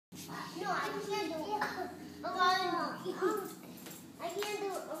No, I can't do a laundry. I can't do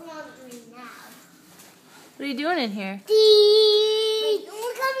a laundry now. What are you doing in here? Wait,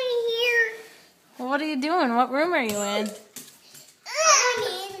 don't come in here. Well, what are you doing? What room are you in? I'm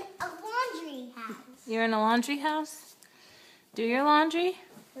in a laundry house. You're in a laundry house? Do your laundry?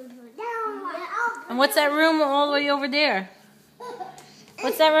 Down. And what's that room all the way over there?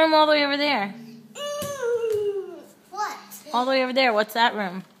 What's that room all the way over there? What? All the way over there. What's that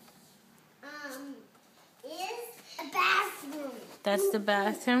room? Is a bathroom. That's the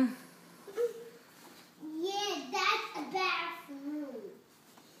bathroom. Yeah, that's a bathroom.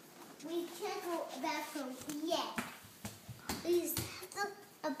 We can't go to the bathroom yet. We just have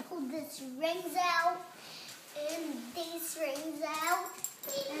to pull these rings out and these rings out,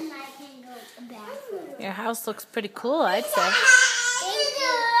 and I can go to the bathroom. Your house looks pretty cool, I'd say.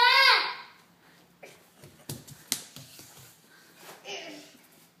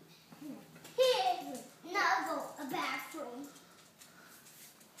 Now go to the bathroom.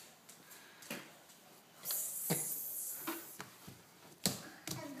 Let's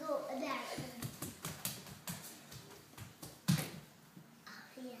go to the bathroom. Oh,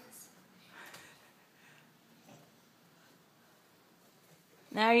 yes.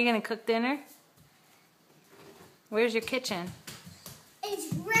 Now you're going to cook dinner? Where's your kitchen?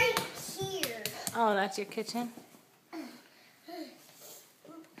 It's right here. Oh, that's your kitchen?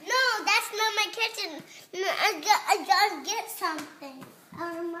 No, that's not my kitchen. No, I gotta get something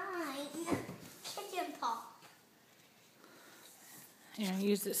out of my kitchen pot. Here,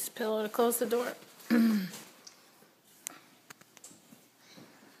 use this pillow to close the door.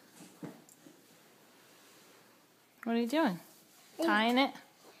 What are you doing? Tying it?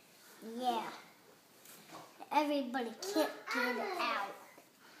 Yeah. Everybody can't get it out.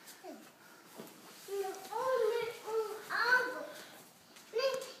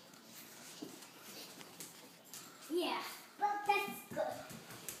 Yeah, but that's good.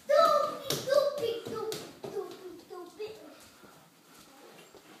 Doopy.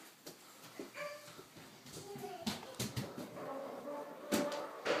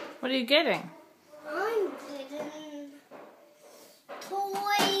 What are you getting? I'm getting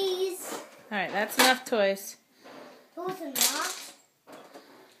toys. Alright, that's enough toys. Those are not.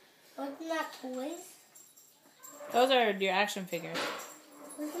 Those are not toys. Those are your action figures.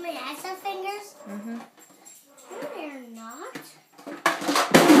 Those are my action fingers. Mm-hmm. No, they're